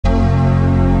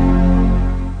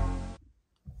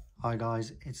Hi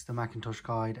guys, it's the Macintosh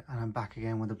Guide and I'm back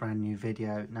again with a brand new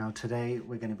video. Now today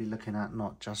we're going to be looking at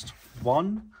not just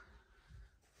one,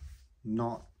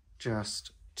 not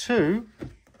just two,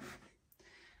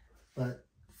 but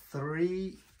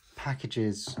three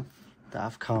packages that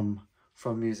have come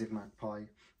from MusicMagPie.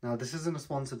 Now this isn't a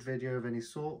sponsored video of any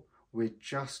sort. We're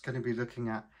just going to be looking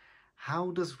at how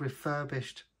does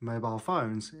refurbished mobile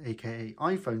phones, aka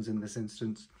iPhones in this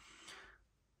instance,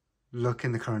 look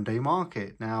in the current day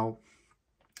market. Now,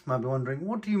 you might be wondering,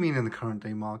 what do you mean in the current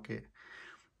day market?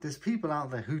 There's people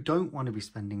out there who don't want to be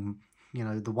spending, the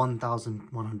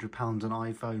 £1,100 on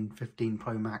iPhone 15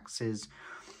 Pro Maxes,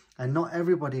 and not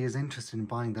everybody is interested in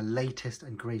buying the latest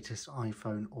and greatest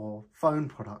iPhone or phone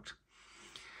product.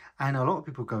 And a lot of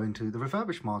people go into the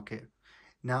refurbished market.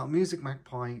 Now,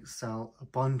 MusicMagPie sell a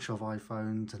bunch of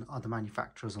iPhones and other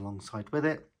manufacturers alongside with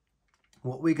it.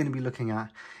 What we're going to be looking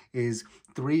at is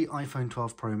 3 iPhone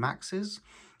 12 Pro Maxes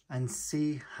and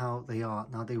see how they are.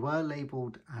 Now, they were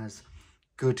labelled as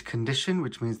good condition,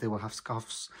 which means they will have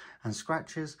scuffs and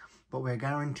scratches, but we're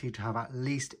guaranteed to have at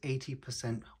least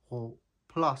 80% or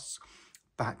plus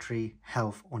battery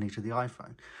health on each of the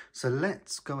iPhone. So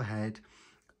let's go ahead,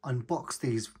 unbox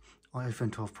these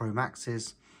iPhone 12 Pro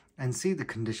Maxes and see the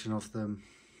condition of them,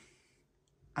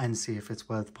 and see if it's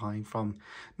worth buying from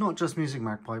not just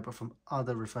MusicMagPie, but from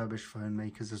other refurbished phone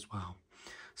makers as well.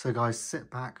 So guys,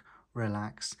 sit back,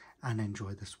 relax, and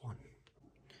enjoy this one.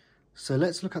 So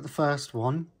let's look at the first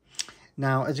one.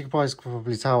 Now, as you can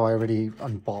probably tell, I already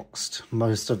unboxed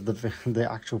most of the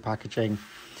actual packaging,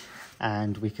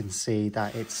 and we can see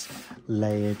that it's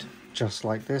layered just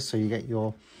like this. So you get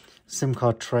your SIM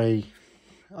card tray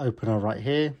opener right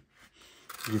here.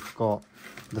 You've got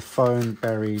the phone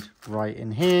buried right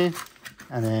in here,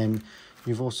 and then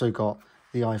you've also got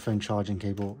the iPhone charging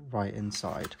cable right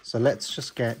inside. So let's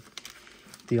just get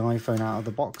the iPhone out of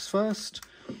the box first,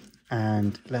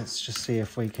 and let's just see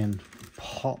if we can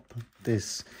pop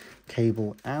this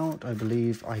cable out. I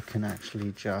believe I can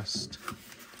actually just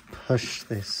push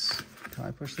this. Can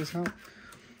I push this out?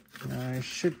 I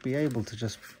should be able to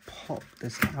just pop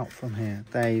this out from here.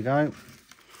 There you go.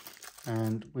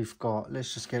 And we've got,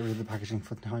 let's just get rid of the packaging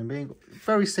for the time being.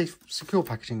 Very safe, secure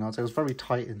packaging, I'd say. It was very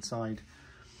tight inside.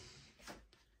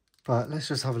 But let's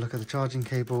just have a look at the charging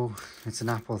cable. It's an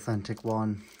Apple authentic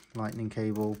one, lightning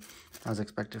cable. As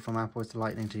expected from Apple, it's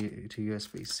lightning to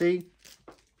USB-C.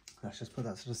 Let's just put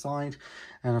that to the side.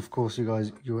 And of course, you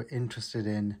guys, you're interested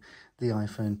in the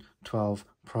iPhone 12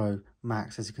 Pro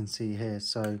Max, as you can see here.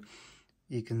 So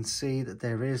you can see that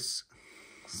there is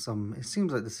some, it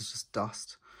seems like this is just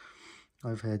dust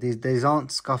over here. These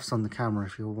aren't scuffs on the camera,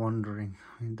 if you're wondering.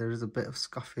 I mean, there is a bit of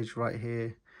scuffage right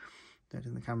here. I don't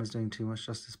think the camera's doing too much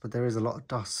justice, but there is a lot of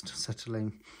dust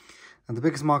settling. And the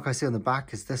biggest mark I see on the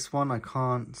back is this one. I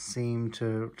can't seem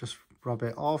to just rub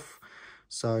it off.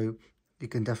 So you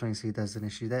can definitely see there's an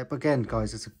issue there. But again,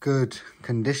 guys, it's a good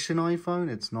condition iPhone.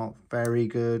 It's not very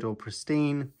good or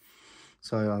pristine.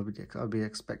 So I'll be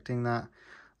expecting that.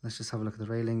 Let's just have a look at the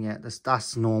railing. Yeah,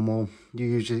 that's normal. You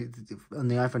usually, on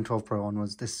the iPhone 12 Pro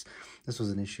onwards, this was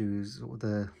an issue.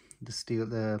 The steel,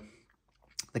 the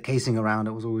casing around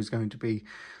it was always going to be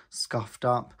scuffed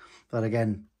up. But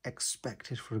again,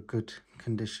 expected for a good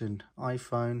condition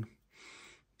iPhone.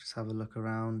 Just have a look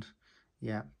around.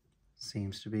 Yeah,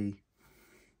 seems to be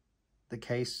the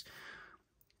case.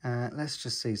 Let's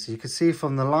just see. So you can see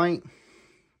from the light,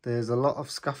 there's a lot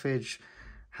of scuffage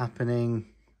happening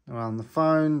around the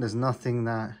phone. There's nothing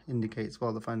that indicates,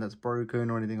 well, the phone that's broken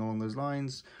or anything along those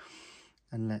lines.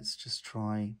 And let's just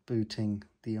try booting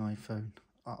the iPhone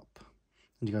up.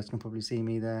 And you guys can probably see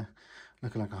me there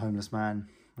looking like a homeless man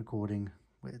recording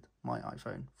with my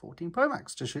iPhone 14 Pro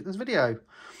Max to shoot this video.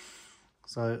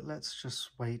 So let's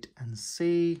just wait and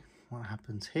see what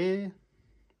happens here.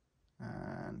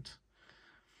 And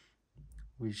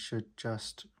we should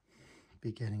just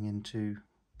be getting into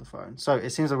the phone. So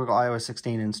it seems like we've got iOS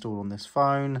 16 installed on this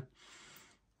phone.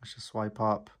 Let's just swipe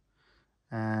up,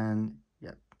 and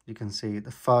yeah, you can see the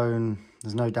phone,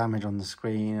 there's no damage on the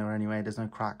screen or anyway, there's no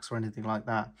cracks or anything like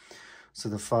that. So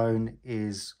the phone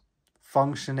is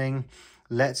functioning.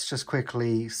 Let's just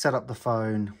quickly set up the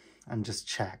phone and just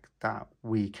check that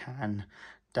we can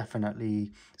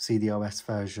definitely see the OS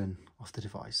version of the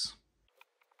device.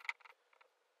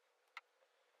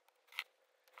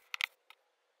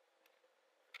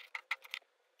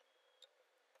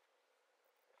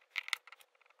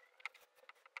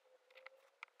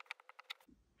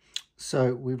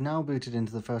 So we've now booted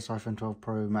into the first iPhone 12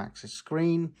 Pro Max's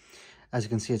screen, As you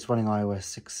can see, it's running iOS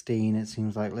 16. It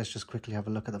seems like, let's just quickly have a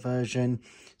look at the version.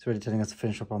 It's already telling us to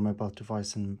finish up our mobile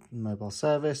device and mobile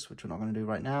service, which we're not going to do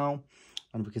right now.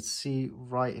 And we can see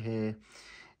right here,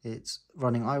 it's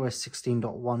running iOS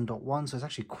 16.1.1. So it's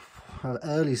actually an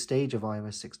early stage of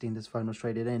iOS 16. This phone was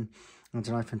traded in. It's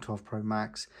an iPhone 12 Pro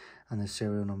Max, and the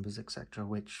serial numbers, etc.,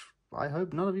 which I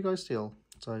hope none of you guys steal.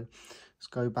 So let's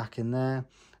go back in there.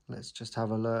 Let's just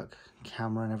have a look.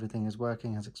 Camera and everything is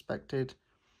working as expected.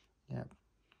 Yep.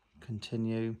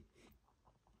 Continue.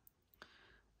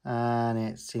 And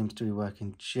it seems to be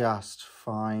working just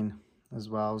fine as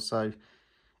well. So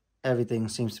everything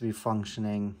seems to be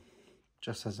functioning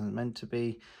just as it's meant to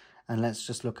be. And let's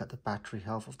just look at the battery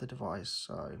health of the device.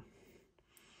 So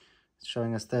it's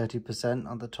showing us 30%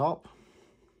 on the top.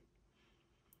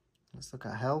 Let's look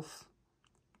at health.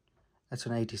 It's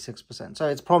an 86%. So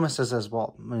it's promises as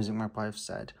what MusicMagPie have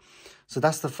said. So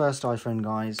that's the first iPhone,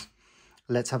 guys.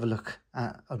 Let's have a look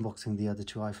at unboxing the other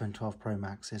two iPhone 12 Pro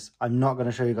Maxes. I'm not going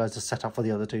to show you guys the setup for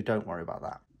the other two. Don't worry about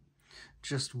that.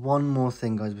 Just one more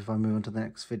thing, guys, before I move on to the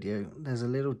next video. There's a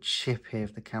little chip here,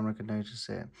 if the camera can notice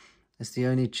it. It's the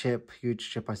only chip, huge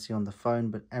chip I see on the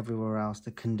phone, but everywhere else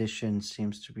the condition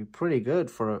seems to be pretty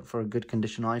good for a good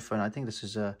condition iPhone. I think this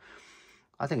is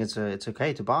I think it's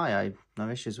okay to buy. I have no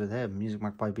issues with it.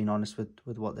 MusicMagPie being honest with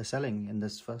what they're selling in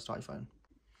this first iPhone.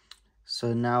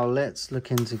 So now let's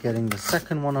look into getting the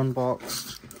second one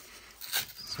unboxed.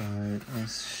 So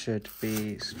this should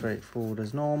be straightforward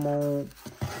as normal.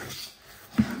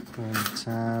 Pull the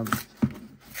tab,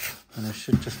 and it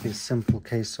should just be a simple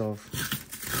case of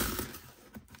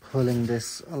pulling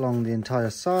this along the entire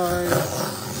side,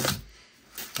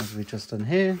 as we just done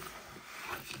here.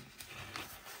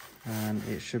 And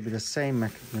it should be the same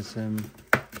mechanism.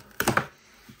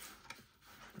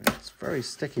 It's very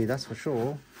sticky, that's for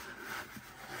sure.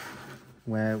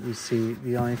 Where we see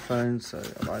the iPhone. So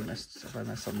have I messed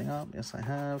something up? Yes, I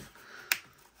have.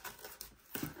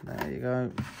 There you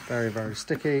go. Very, very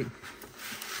sticky.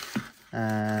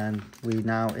 And we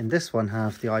now in this one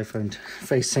have the iPhone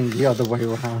facing the other way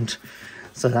around.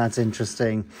 So that's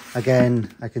interesting.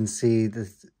 Again, I can see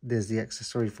that there's the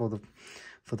accessory for the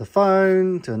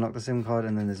phone to unlock the SIM card,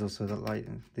 and then there's also the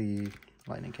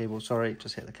lightning cable. Sorry,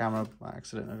 just hit the camera by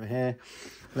accident over here.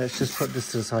 Let's just put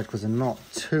this to the side because I'm not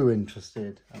too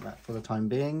interested in that for the time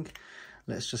being.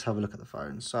 Let's just have a look at the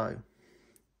phone. So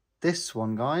this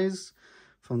one, guys,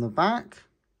 from the back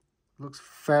looks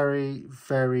very,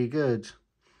 very good.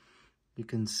 You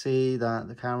can see that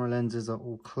the camera lenses are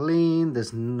all clean.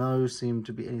 There's seem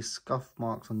to be any scuff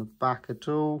marks on the back at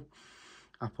all.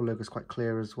 Apple logo is quite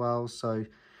clear as well. So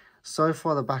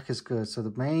far the back is good. So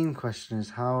the main question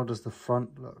is, how does the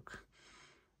front look?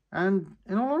 And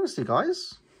in all honesty,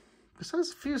 guys,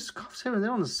 besides a few scuffs here and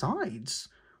there on the sides,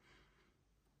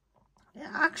 it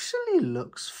actually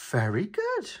looks very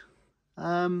good.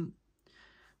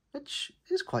 Which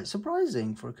is quite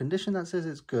surprising for a condition that says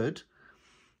it's good.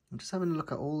 I'm just having a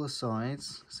look at all the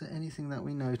sides. Is there anything that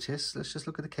we notice? Let's just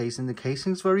look at the casing. The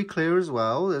casing's very clear as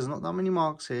well. There's not that many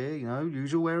marks here, you know,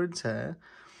 usual wear and tear.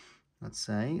 Let's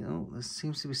say, oh, there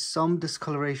seems to be some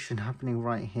discoloration happening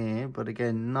right here, but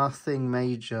again, nothing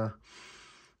major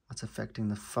that's affecting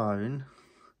the phone.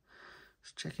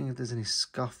 Just checking if there's any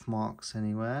scuff marks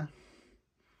anywhere.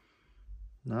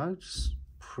 No, just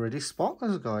pretty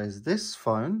spotless, guys. This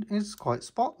phone is quite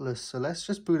spotless, so let's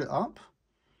just boot it up.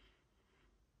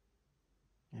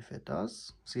 If it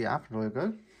does, see Apple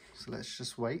logo. So let's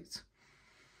just wait.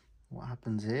 What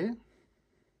happens here?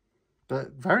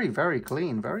 But very, very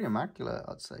clean, very immaculate,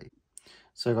 I'd say.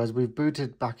 So guys, we've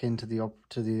booted back into the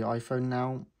iPhone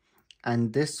now,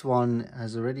 and this one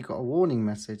has already got a warning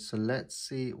message. So let's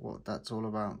see what that's all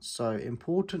about. So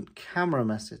important camera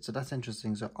message. So that's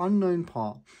interesting. So unknown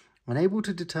part. Unable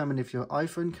to determine if your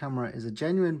iPhone camera is a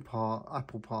genuine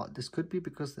Apple part. This could be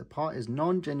because the part is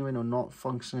non-genuine or not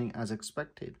functioning as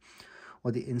expected,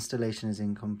 or the installation is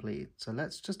incomplete. So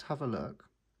let's just have a look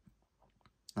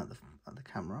at the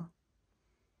camera.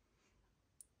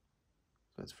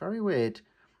 So it's very weird.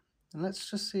 And let's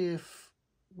just see if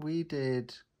we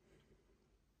did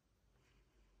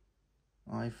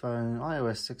iOS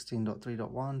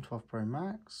 16.3.1, 12 Pro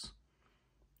Max.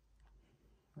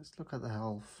 Let's look at the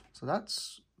health. So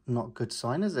that's not a good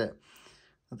sign, is it?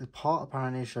 The part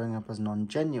apparently is showing up as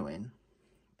non-genuine.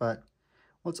 But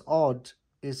what's odd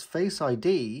is Face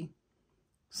ID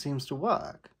seems to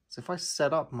work. So if I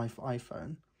set up my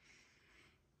iPhone,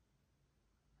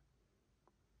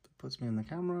 it puts me in the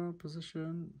camera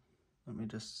position. Let me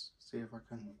just see if I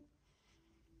can.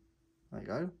 There you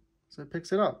go. So it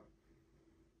picks it up.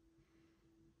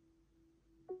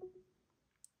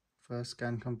 First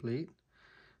scan complete.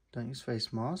 Don't use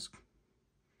face mask.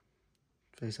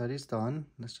 Face ID is done.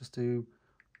 Let's just do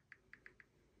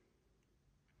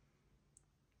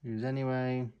use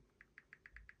anyway.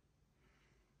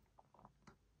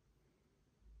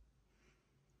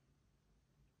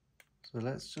 So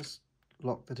let's just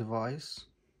lock the device.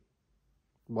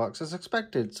 Works as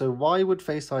expected. So why would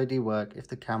Face ID work if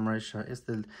the camera is if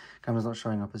the camera's not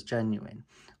showing up as genuine?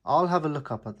 I'll have a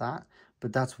look up at that,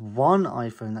 but that's one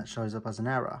iPhone that shows up as an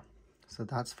error. So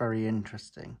that's very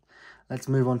interesting. Let's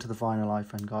move on to the final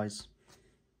iPhone, guys.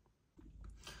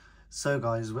 So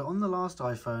guys, we're on the last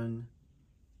iPhone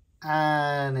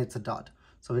and it's a dud.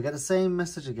 So we get the same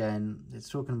message again. It's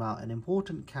talking about an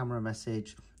important camera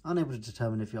message, unable to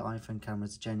determine if your iPhone camera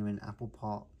is a genuine Apple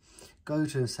part. Go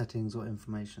to settings or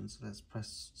information. So let's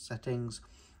press settings,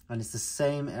 and it's the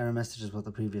same error message as what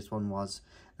the previous one was.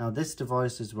 Now this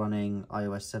device is running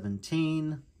iOS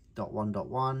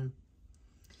 17.1.1,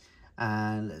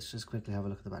 and let's just quickly have a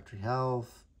look at the battery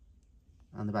health.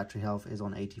 And the battery health is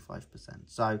on 85%.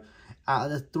 So out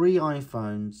of the 3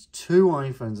 iPhones, 2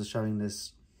 iPhones are showing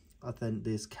this, I think,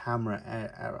 this camera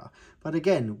error. But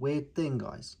again, weird thing,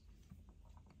 guys.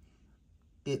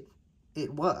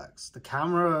 It works. The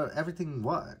camera, everything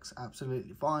works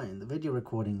absolutely fine. The video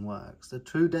recording works. The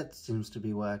true depth seems to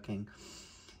be working.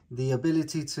 The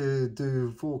ability to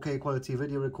do 4K quality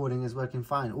video recording is working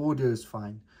fine. Audio is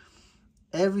fine.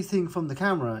 Everything from the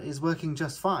camera is working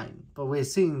just fine, but we're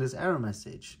seeing this error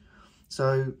message.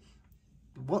 So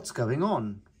what's going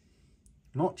on?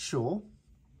 Not sure.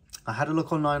 I had a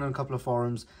look online on a couple of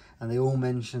forums, and they all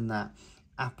mentioned that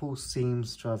Apple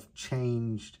seems to have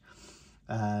changed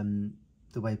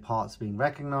the way parts are being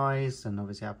recognized, and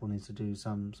obviously Apple needs to do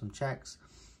some checks.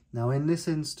 Now in this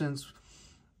instance,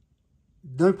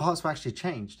 no parts were actually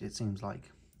changed. It seems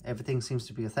like everything seems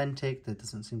to be authentic. There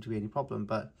doesn't seem to be any problem,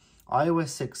 but iOS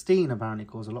 16 apparently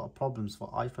caused a lot of problems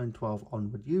for iPhone 12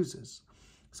 onward users.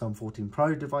 Some 14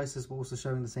 Pro devices were also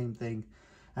showing the same thing,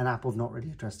 and Apple have not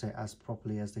really addressed it as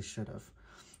properly as they should have.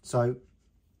 So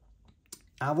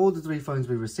out of all the 3 phones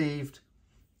we received,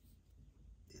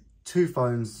 2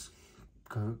 phones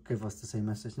give us the same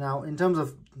message. Now, in terms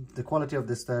of the quality of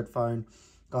this 3rd phone,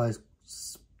 guys,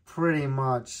 pretty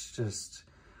much just,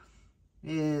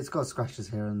 it's got scratches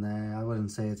here and there. I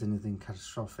wouldn't say it's anything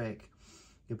catastrophic.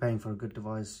 You're paying for a good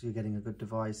device, you're getting a good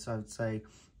device, I would say.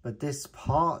 But this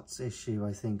parts issue,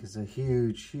 I think, is a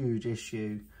huge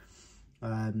issue.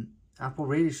 Apple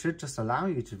really should just allow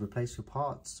you to replace your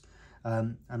parts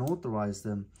and authorize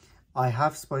them. I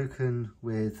have spoken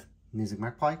with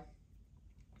MusicMagPie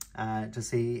to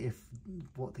see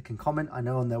what they can comment. I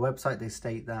know on their website they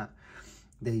state that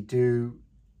they do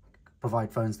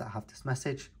provide phones that have this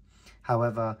message.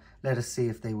 However, let us see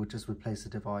if they would just replace the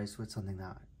device with something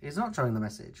that is not showing the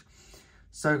message.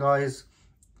 So guys,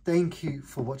 thank you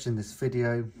for watching this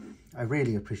video. I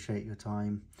really appreciate your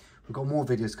time. We've got more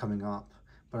videos coming up,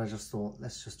 but I just thought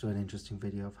let's just do an interesting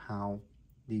video of how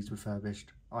these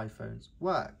refurbished iPhones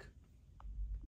work.